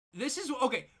This is,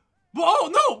 okay.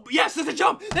 Oh, no! Yes, that's a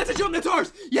jump! That's a jump! That's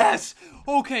ours! Yes!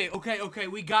 Okay.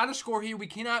 We gotta score here. We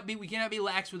cannot be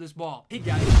lax with this ball. Hey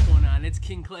guys, what's going on? It's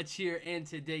King Clutch here, and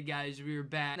today, guys, we're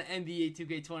back on NBA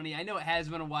 2K20. I know it has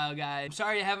been a while, guys. I'm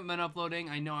sorry I haven't been uploading.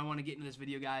 I know I want to get into this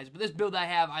video, guys, but this build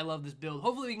I love this build.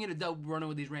 Hopefully we can get a dub running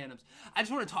with these randoms. I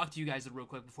just want to talk to you guys real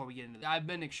quick before we get into this. I've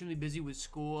been extremely busy with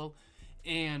school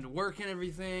and work and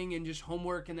everything, and just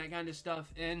homework and that kind of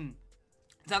stuff, and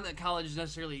it's not that college is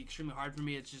necessarily extremely hard for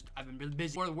me. It's just I've been really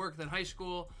busy, more work than high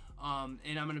school,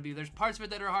 and I'm gonna be, there's parts of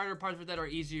it that are harder, parts of it that are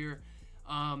easier,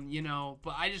 you know,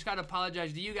 but I just gotta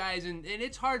apologize to you guys, and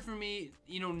it's hard for me,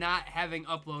 you know, not having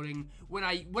uploading when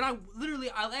I literally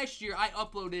last year I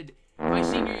uploaded my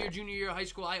senior year, junior year of high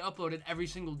school. I uploaded every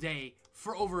single day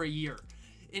for over a year.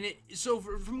 And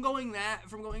from going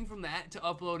from that to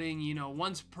uploading, you know,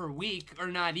 once per week, or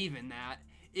not even that,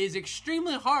 is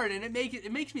extremely hard, and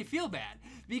it makes me feel bad,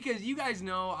 because you guys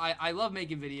know I love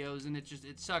making videos, and it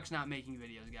sucks not making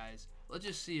videos, guys. Let's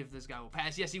just see if this guy will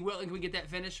pass. Yes, he will, and can we get that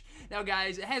finish? Now,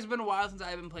 guys, it has been a while since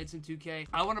I haven't played some 2K.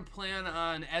 I want to plan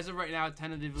on, as of right now,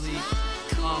 tentatively,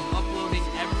 uploading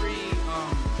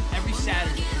every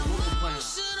Saturday. Is what we'll plan on.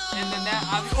 And then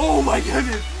that, oh my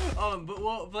goodness! But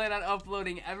we'll plan on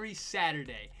uploading every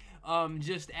Saturday.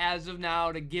 Just as of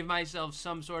now, to give myself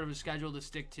some sort of a schedule to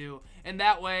stick to, and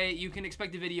that way you can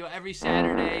expect a video every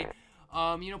Saturday,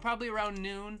 you know, probably around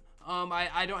noon.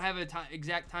 I don't have an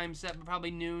exact time set, but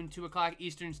probably noon, 2 o'clock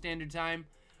Eastern Standard Time,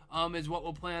 is what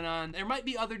we'll plan on. There might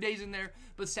be other days in there,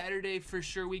 but Saturday for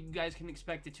sure you guys can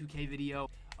expect a 2K video.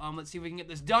 Let's see if we can get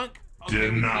this dunk.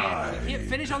 Okay, we can't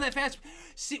finish on that fast.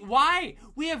 See, why?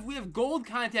 We have gold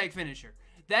contact finisher.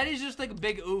 That is just like a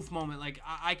big oof moment. Like,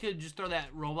 I could just throw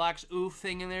that Roblox oof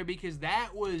thing in there, because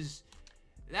that was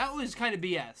kind of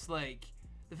BS. Like,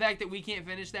 the fact that we can't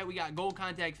finish that, we got gold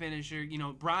contact finisher, you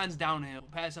know, bronze downhill.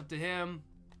 Pass up to him.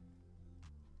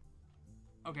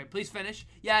 Okay, please finish.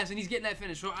 Yes, and he's getting that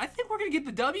finish. So I think we're going to get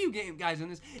the W game, guys, in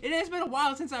this. It has been a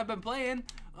while since I've been playing.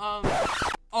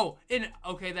 Oh,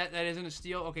 okay, that isn't a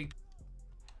steal. Okay.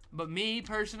 But me,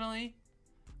 personally,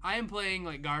 I am playing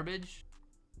like garbage.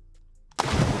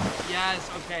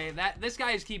 Yes, okay, this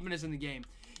guy is keeping us in the game.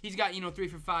 He's got, you know, 3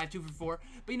 for 5, 2 for 4.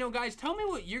 But, you know, guys, tell me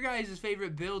what your guys'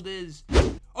 favorite build is.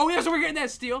 Oh, yeah, so we're getting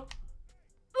that steal.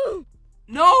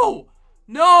 No!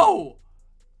 No!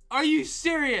 Are you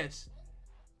serious?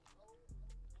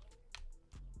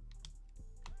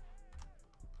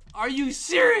 Are you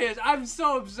serious? I'm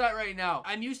so upset right now.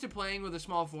 I'm used to playing with a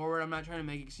small forward. I'm not trying to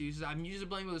make excuses. I'm used to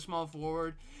playing with a small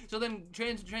forward. So then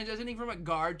transitioning from a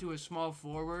guard to a small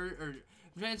forward, or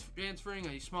transferring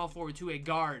a small forward to a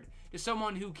guard, to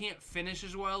someone who can't finish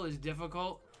as well, is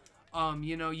difficult.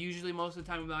 You know, usually most of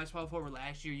the time with my small forward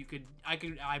last year,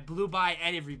 I blew by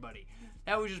everybody.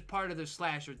 That was just part of the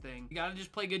slasher thing. You gotta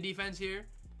just play good defense here.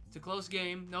 It's a close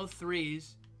game. No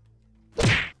threes.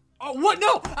 Oh, what?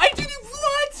 No! I didn't.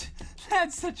 What?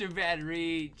 That's such a bad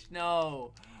reach.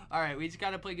 No. All right, we just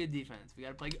gotta play good defense. We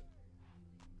gotta play.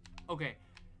 Okay.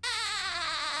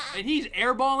 And he's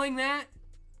airballing that.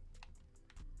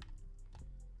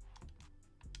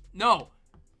 No.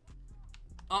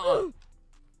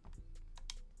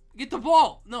 Get the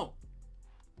ball. No.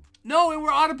 No, and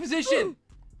we're out of position.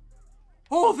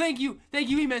 Oh, thank you. Thank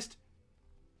you. He missed.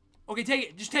 Okay, take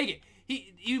it. Just take it.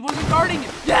 He wasn't guarding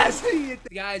it. Yes.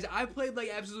 Guys, I played like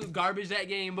absolute garbage that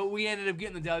game, but we ended up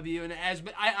getting the W. And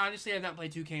I honestly have not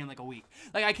played 2K in like a week.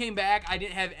 Like, I came back. I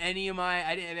didn't have any of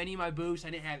my boosts. I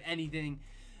didn't have anything.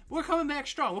 We're coming back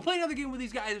strong. We'll play another game with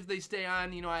these guys if they stay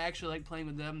on. You know, I actually like playing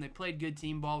with them. They played good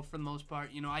team ball for the most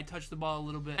part. You know, I touched the ball a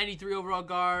little bit. 93 overall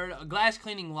guard, a glass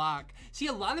cleaning lock. See,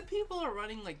 a lot of people are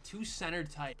running like 2 center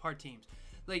type part teams.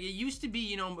 Like, it used to be,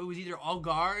 you know, it was either all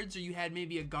guards or you had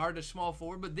maybe a guard, a small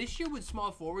forward. But this year with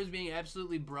small forwards being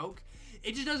absolutely broke,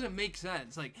 it just doesn't make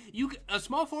sense. Like,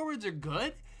 small forwards are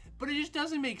good, but it just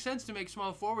doesn't make sense to make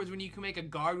small forwards when you can make a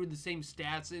guard with the same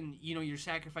stats and, you know, you're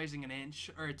sacrificing an inch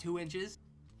or 2 inches.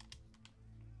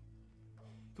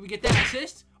 Can we get that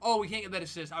assist? Oh, we can't get that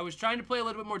assist. I was trying to play a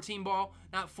little bit more team ball,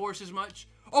 not force as much.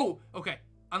 Oh, okay.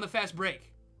 On the fast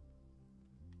break.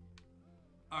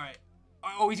 All right.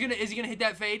 Oh, is he gonna hit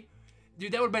that fade?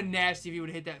 Dude, that would have been nasty if he would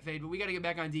have hit that fade, but we got to get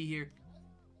back on D here.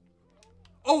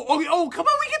 Oh, come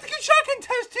on, we get the good shot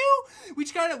contest too.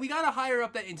 We gotta higher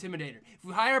up that intimidator. If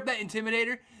we hire up that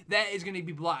intimidator, that is gonna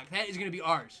be blocked. That is gonna be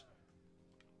ours.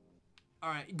 All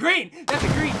right, green. That's a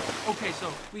green. Okay,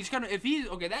 so we just kind of, if he's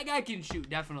okay, that guy can shoot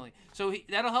definitely. So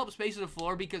that'll help space the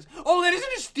floor, because that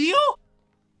isn't a steal.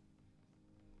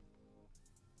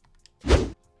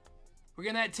 We're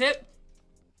getting that tip.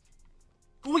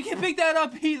 We can't pick that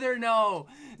up either. No.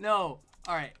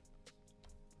 All right.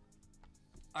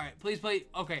 All right, please play.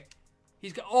 Okay.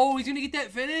 He's going to get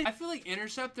that finish. I feel like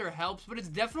interceptor helps, but it's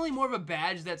definitely more of a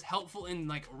badge that's helpful in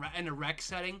like in a rec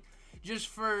setting, just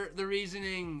for the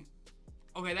reasoning.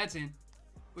 Okay, that's in.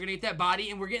 We're gonna get that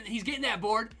body, and he's getting that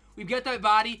board. We've got that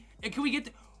body, and can we get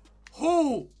the,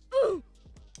 oh,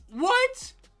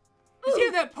 what? Does he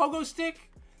have that pogo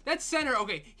stick? That's center.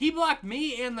 Okay, he blocked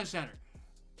me and the center.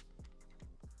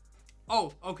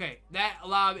 Oh, okay, that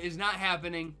lob is not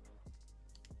happening.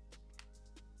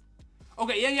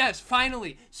 Okay, yes,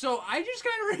 finally. So I just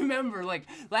kind of remember, like,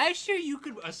 last year you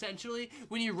could essentially,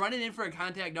 when you're running in for a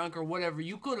contact dunk or whatever,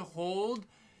 you could hold,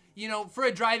 you know, for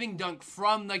a driving dunk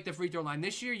from, like, the free throw line.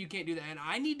 This year you can't do that, and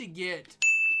I need to get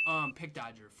pick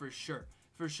dodger for sure.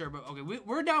 But, okay,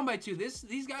 we're down by 2.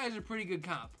 These guys are pretty good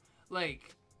comp.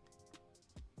 Like,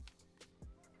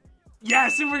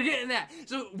 yes, and we're getting that.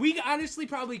 So we honestly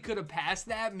probably could have passed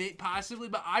that, possibly,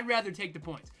 but I'd rather take the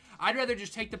points. I'd rather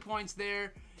just take the points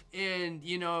there and,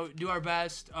 you know, do our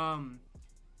best.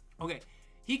 Okay,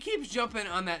 he keeps jumping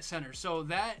on that center, so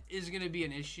that is going to be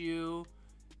an issue.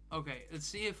 Okay, let's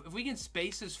see if we can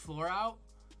space his floor out.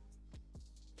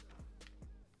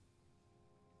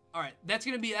 All right, that's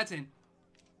in.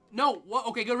 No, what?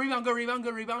 Okay, good rebound.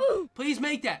 Please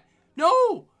make that.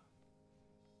 No!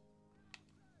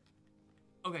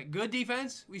 Okay, good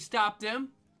defense. We stopped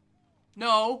him.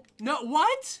 No,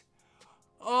 what?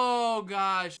 Oh,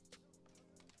 gosh.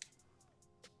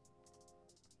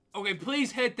 Okay,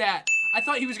 please hit that. I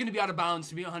thought he was going to be out of bounds,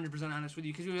 to be 100% honest with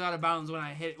you, because he was out of bounds when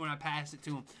I passed it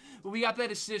to him. But we got that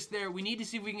assist there. We need to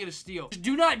see if we can get a steal. Just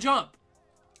do not jump.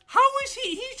 How is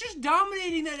he? He's just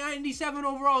dominating that 97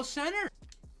 overall center.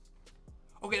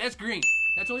 Okay, that's green.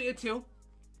 That's only a 2.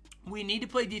 We need to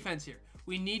play defense here.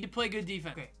 We need to play good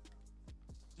defense. Okay.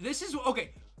 This is, okay.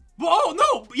 Oh,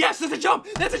 no! Yes, that's a jump!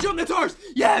 That's ours!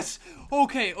 Yes!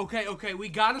 Okay. We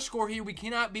gotta score here. We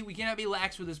cannot be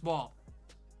lax with this ball.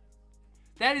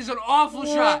 That is an awful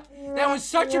shot. That was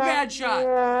such a bad shot.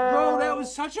 Bro, that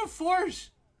was such a force.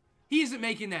 He isn't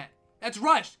making that. That's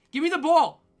rushed. Give me the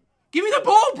ball. Give me the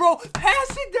ball, bro.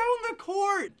 Pass it down the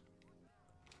court.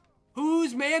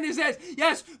 Whose man is that?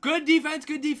 Yes, good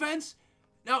defense.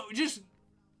 Now, just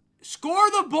score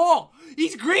the ball.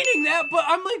 He's greening that, but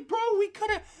I'm like, bro, we could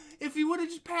have, if he would have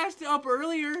just passed it up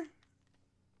earlier.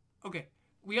 Okay.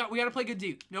 We got to play good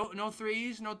deep. No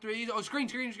threes. Oh, screen.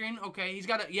 Okay, he's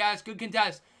got it. Yes, good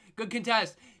contest.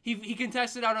 He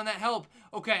contested out on that help.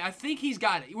 Okay, I think he's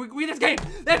got it.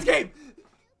 That's game.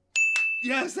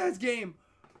 Yes, that's game.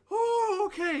 Oh,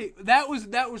 okay. That was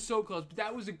so close. But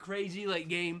that was a crazy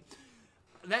game.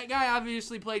 That guy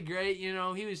obviously played great. You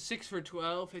know, he was 6 for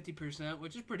 12, 50%,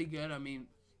 which is pretty good. I mean,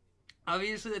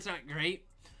 obviously that's not great,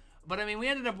 but I mean we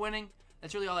ended up winning.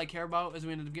 That's really all I care about, is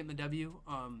we ended up getting the W.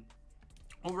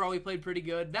 Overall, we played pretty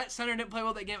good. That center didn't play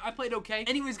well that game. I played okay.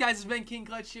 Anyways, guys, it's been King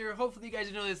Clutch here. Hopefully, you guys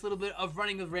enjoy this little bit of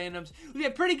running with randoms. We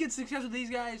had pretty good success with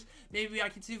these guys. Maybe I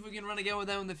can see if we can run again with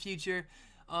them in the future.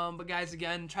 But guys,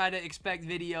 again, try to expect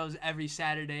videos every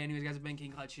Saturday. Anyways, guys, it's been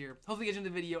King Clutch here. Hopefully, you guys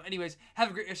enjoyed the video. Anyways, have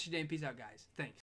a great rest of your day, and peace out, guys. Thanks.